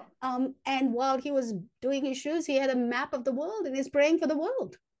 Right. And while he was doing his shoes, he had a map of the world and he's praying for the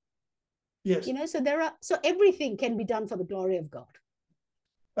world. Yes. So everything can be done for the glory of God.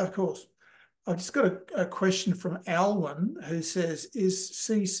 Of course. I've just got a question from Alwyn, who says, is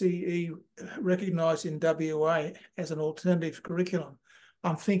CCE recognised in WA as an alternative curriculum?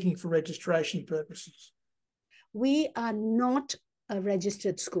 I'm thinking for registration purposes. We are not a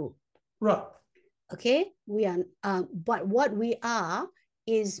registered school. Right. Okay, we are, but what we are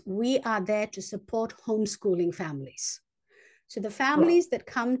is we are there to support homeschooling families. So the families that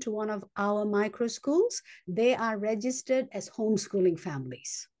come to one of our micro schools, they are registered as homeschooling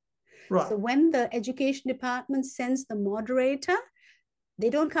families. Right. So when the education department sends the moderator, they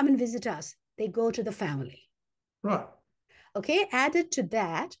don't come and visit us. They go to the family. Right. Okay, added to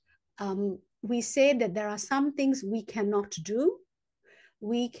that, we say that there are some things we cannot do.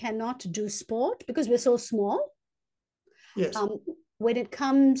 We cannot do sport because we're so small. Yes. When it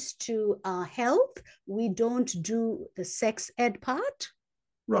comes to health, we don't do the sex ed part.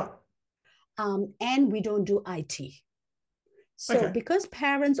 Right. And we don't do IT. So because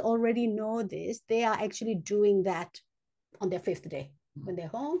parents already know this, they are actually doing that on their 5th day when they're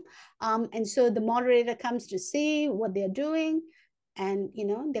home. And so the moderator comes to see what they're doing, and, you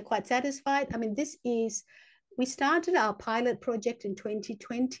know, they're quite satisfied. I mean, we started our pilot project in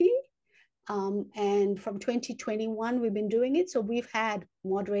 2020. And from 2021, we've been doing it. So we've had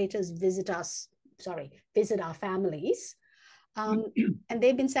moderators visit our families, and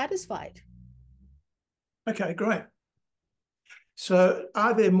they've been satisfied. Okay, great. So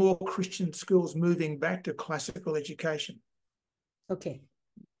are there more Christian schools moving back to classical education? Okay.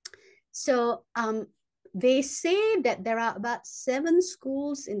 So they say that there are about 7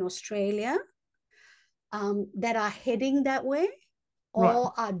 schools in Australia that are heading that way,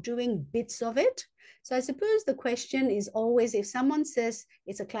 or are doing bits of it. So I suppose the question is always, if someone says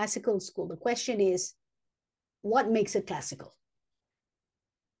it's a classical school, the question is, what makes it classical?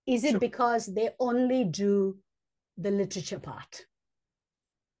 Is it because they only do the literature part?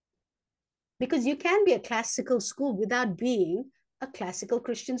 Because you can be a classical school without being a classical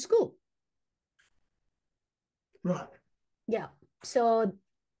Christian school. Right. Yeah. So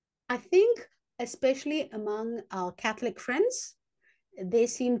I think, especially among our Catholic friends, they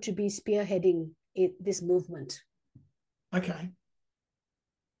seem to be spearheading this movement. Okay.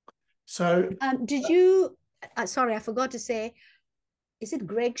 So did you, sorry, I forgot to say, is it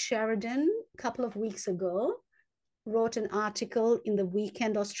Greg Sheridan, a couple of weeks ago, wrote an article in the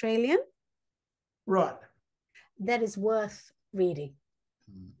Weekend Australian? Right. That is worth reading.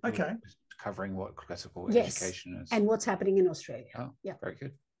 Okay. Covering what classical education is. And what's happening in Australia. Oh, yeah. Very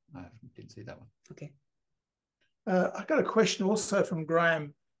good. I didn't see that one. Okay. I got a question also from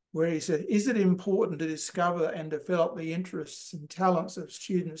Graham, where he said, is it important to discover and develop the interests and talents of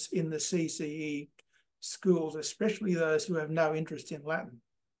students in the CCE schools, especially those who have no interest in Latin?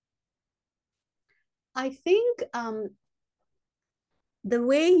 I think the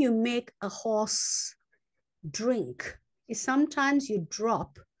way you make a horse drink is sometimes you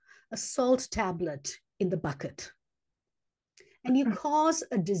drop a salt tablet in the bucket and you cause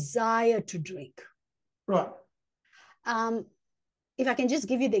a desire to drink. Right. If I can just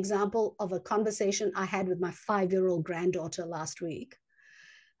give you the example of a conversation I had with my 5-year-old granddaughter last week.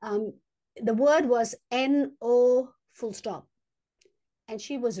 The word was N-O full stop. And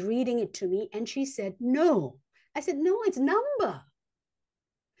she was reading it to me and she said, no. I said, no, it's number.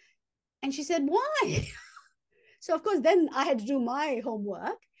 And she said, why? So of course, then I had to do my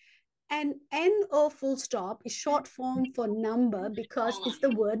homework. And N-O full stop is short form for number because it's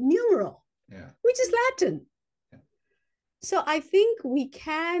the word numeral, which is Latin. Yeah. So I think we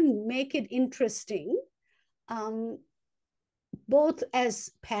can make it interesting, both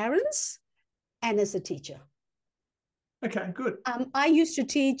as parents and as a teacher. Okay, good. I used to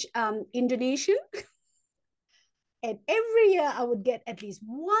teach Indonesian. And every year I would get at least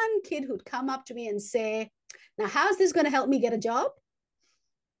one kid who'd come up to me and say, now, how's this going to help me get a job?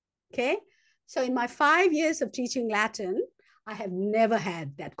 Okay. So in my 5 years of teaching Latin, I have never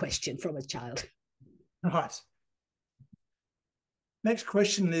had that question from a child. Right. Next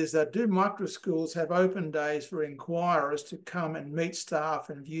question is, do microschools have open days for inquirers to come and meet staff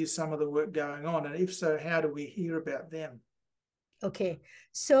and view some of the work going on? And if so, how do we hear about them? Okay.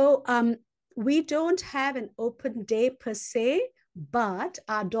 So we don't have an open day per se, but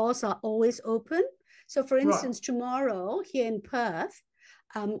our doors are always open. So for instance, tomorrow here in Perth,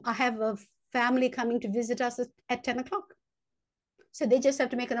 I have a family coming to visit us at 10 o'clock. So they just have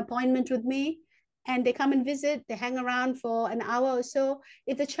to make an appointment with me and they come and visit, they hang around for an hour or so.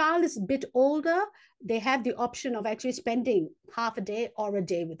 If the child is a bit older, they have the option of actually spending half a day or a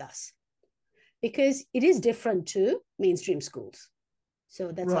day with us because it is different to mainstream schools.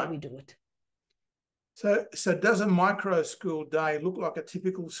 So that's how we do it. So does a micro school day look like a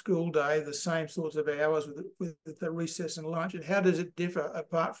typical school day, the same sorts of hours with the recess and lunch? And how does it differ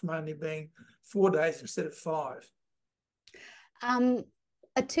apart from only being 4 days instead of 5?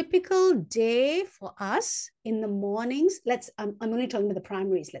 A typical day for us in the mornings, I'm only talking about the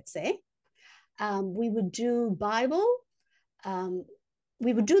primaries, let's say. We would do Bible.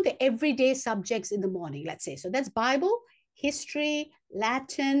 We would do the everyday subjects in the morning, let's say. So that's Bible, history,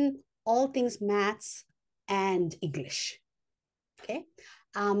 Latin, all things maths, and English. Okay.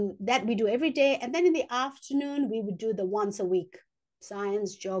 That we do every day. And then in the afternoon, we would do the once a week,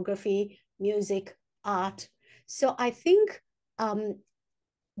 science, geography, music, art. So I think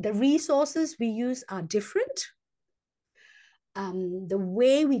The resources we use are different. The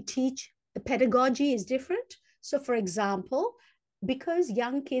way we teach, the pedagogy is different. So for example, because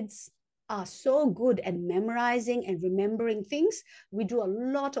young kids are so good at memorizing and remembering things, we do a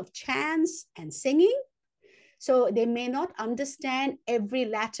lot of chants and singing. So they may not understand every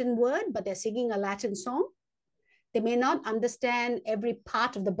Latin word, but they're singing a Latin song. They may not understand every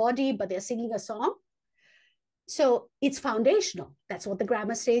part of the body, but they're singing a song. So it's foundational. That's what the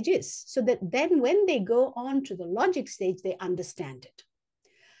grammar stage is. So that then when they go on to the logic stage, they understand it.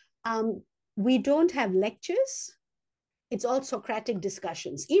 We don't have lectures. It's all Socratic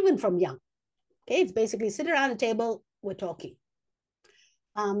discussions, even from young. Okay, it's basically sit around a table, we're talking.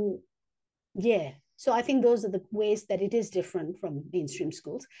 Yeah, so I think those are the ways that it is different from mainstream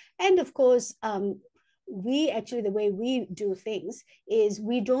schools. And of course, the way we do things is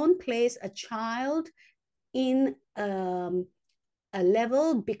we don't place a child in a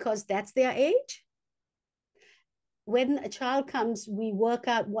level because that's their age. When a child comes, we work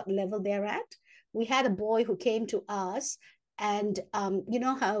out what level they're at. We had a boy who came to us, and you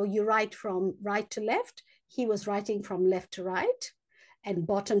know how you write from right to left? He was writing from left to right and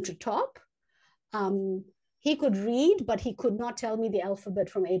bottom to top. He could read, but he could not tell me the alphabet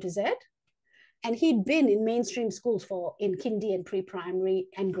from A to Z. And he'd been in mainstream schools in kindy and pre-primary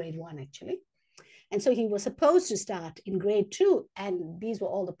and grade 1, actually. And so he was supposed to start in grade 2, and these were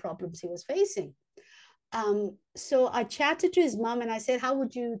all the problems he was facing. So I chatted to his mom and I said, how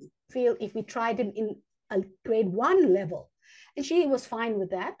would you feel if we tried him in a grade 1 level? And she was fine with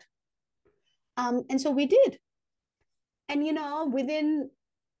that. And so we did. And, you know, within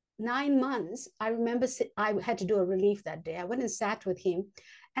 9 months, I remember I had to do a relief that day. I went and sat with him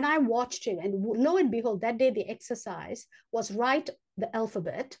and I watched him. And lo and behold, that day the exercise was write the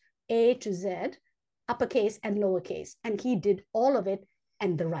alphabet, A to Z, uppercase and lowercase. And he did all of it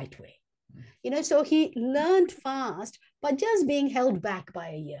and the right way. You know, so he learned fast, but just being held back by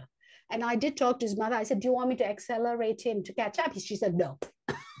a year. And I did talk to his mother. I said, do you want me to accelerate him to catch up? She said, no.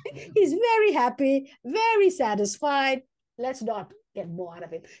 He's very happy, very satisfied. Let's not get more out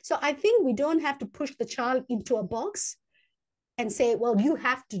of him. So I think we don't have to push the child into a box and say, well, you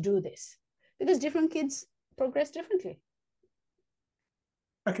have to do this, because different kids progress differently.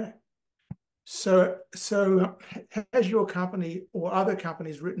 Okay. So has your company or other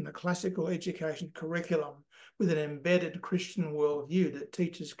companies written a classical education curriculum with an embedded Christian worldview that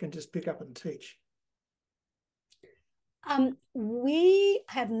teachers can just pick up and teach? We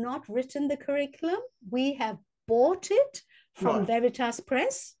have not written the curriculum. We have bought it from Veritas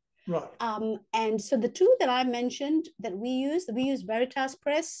Press. Right. And so the two that I mentioned that we use Veritas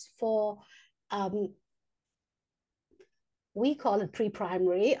Press for, we call it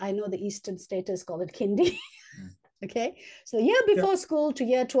pre-primary. I know the Eastern States call it kindy. Okay. So year before school to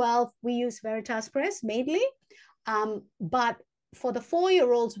year 12, we use Veritas Press mainly. But for the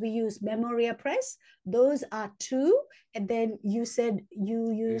 4-year-olds, we use Memoria Press. Those are 2. And then you said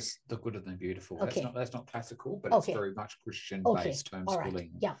you use The Good and the Beautiful. Okay. That's not classical, but it's very much Christian-based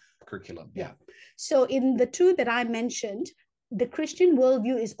homeschooling curriculum. Yeah. So in the 2 that I mentioned, the Christian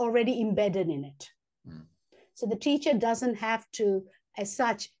worldview is already embedded in it. So the teacher doesn't have to, as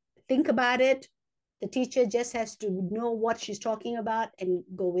such, think about it. The teacher just has to know what she's talking about and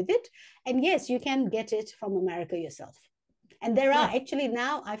go with it. And yes, you can get it from America yourself. And there are actually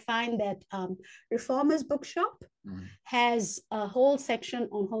now, I find that Reformers Bookshop has a whole section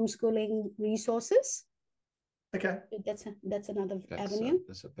on homeschooling resources. Okay. That's another avenue.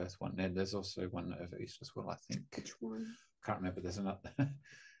 There's a best one. And there's also one over East as well, I think. Which one? Can't remember. There's another.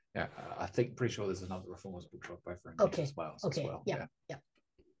 Yeah, I think pretty sure there's another Reformers Bookshop over in East as well. Yeah.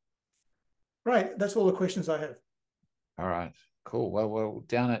 Right. That's all the questions I have. All right. Cool. Well, we're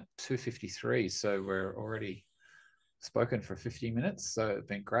down at 2:53, so we're already spoken for 50 minutes. So it's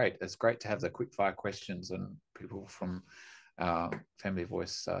been great. It's great to have the quick fire questions and people from Family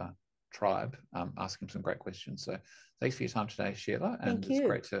Voice tribe asking some great questions. So thanks for your time today, Sheela. And it's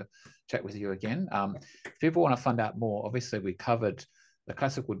great to chat with you again. If people want to find out more, obviously we covered the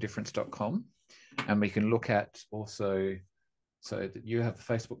classicaldifference.com, and we can look at also, so that you have a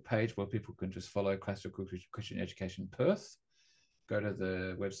Facebook page where people can just follow Classical Christian Education Perth. Go to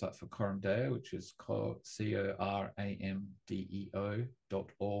the website for Coram Deo, which is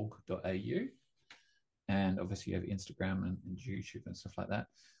coramdeo.org.au. And obviously you have Instagram and YouTube and stuff like that.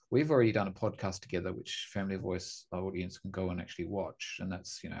 We've already done a podcast together, which Family Voice audience can go and actually watch. And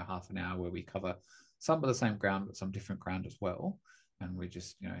that's, half an hour where we cover some of the same ground, but some different ground as well. And we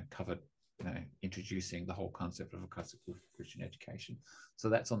just, covered, introducing the whole concept of a classical Christian education. So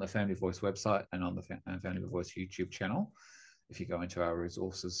that's on the Family Voice website and on the Family Voice YouTube channel. if you go into our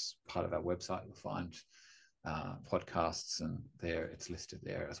resources part of our website, you'll find podcasts, and there it's listed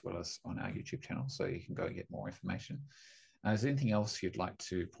there, as well as on our YouTube channel, so you can go and get more information. Is there anything else you'd like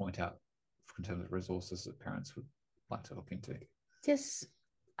to point out in terms of resources that parents would like to look into?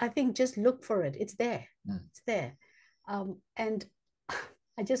 I think just look for it. It's there. It's there. And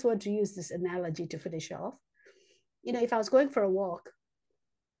I just want to use this analogy to finish off. You know, if I was going for a walk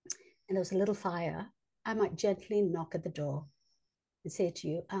and there was a little fire, I might gently knock at the door and say to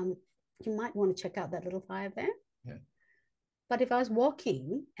you, you might want to check out that little fire there. Yeah. But if I was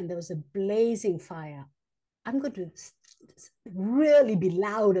walking and there was a blazing fire, I'm going to really be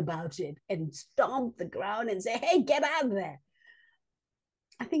loud about it and stomp the ground and say, hey, get out of there.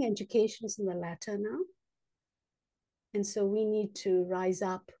 I think education is in the latter now. And so we need to rise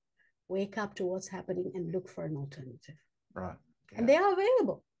up, wake up to what's happening, and look for an alternative. Right. Yeah. And they are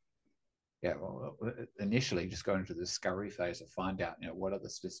available. Yeah, well, initially just go into the discovery phase and find out, you know, what are the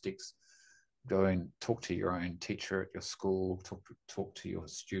statistics. Go and talk to your own teacher at your school, talk to your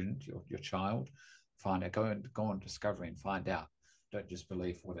student, your child, find out, go on discovery and find out. Don't just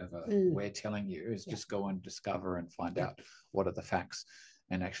believe whatever we're telling you. Just go and discover and find out what are the facts,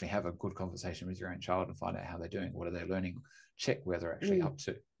 and actually have a good conversation with your own child and find out how they're doing, what are they learning, check where they're actually up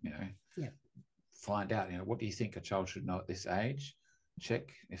to, you know. Find out, you know, what do you think a child should know at this age?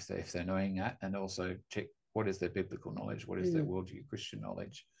 Check if they're knowing that, and also check what is their biblical knowledge, what is their worldview Christian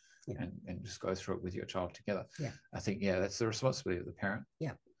knowledge, and just go through it with your child together. I think that's the responsibility of the parent.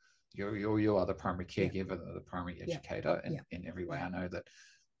 You are the primary caregiver, the primary educator in every way. I know that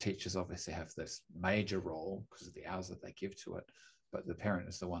teachers obviously have this major role because of the hours that they give to it, but the parent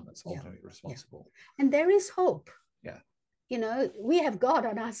is the one that's ultimately responsible. And there is hope. You know, we have God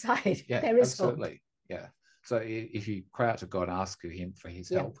on our side. There is absolutely hope. Yeah. So if you cry out to God, ask him for his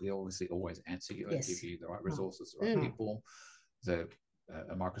help, he obviously always answer you and give you the right resources, the right people,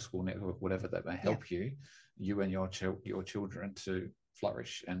 a microschool network, whatever that may help you and your children to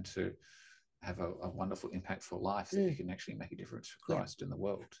flourish and to have a wonderful, impactful life that you can actually make a difference for Christ in the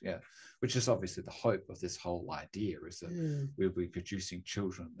world. Which is obviously the hope of this whole idea, is that we'll be producing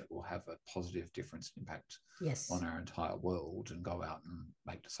children that will have a positive difference and impact on our entire world, and go out and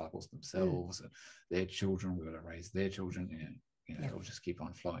make disciples themselves and their children. We're going to raise their children, and you know, it'll just keep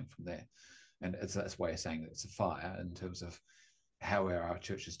on flowing from there. And that's why you're saying that it's a fire in terms of how are our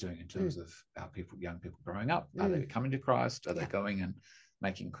churches doing in terms of our young people growing up. Are they coming to Christ? Are they going and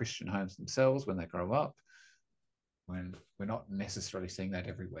making Christian homes themselves when they grow up? When we're not necessarily seeing that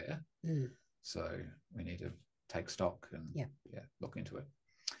everywhere. So we need to take stock and look into it.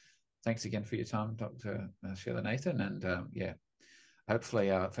 Thanks again for your time, Dr. Sheela Nathan. And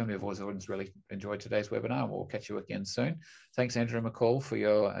hopefully our Family Voice audience really enjoyed today's webinar. We'll catch you again soon. Thanks, Andrew McColl, for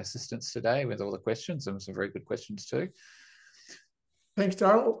your assistance today with all the questions, and some very good questions too. Thanks,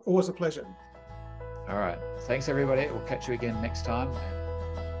 Darryl. Always a pleasure. All right. Thanks, everybody. We'll catch you again next time.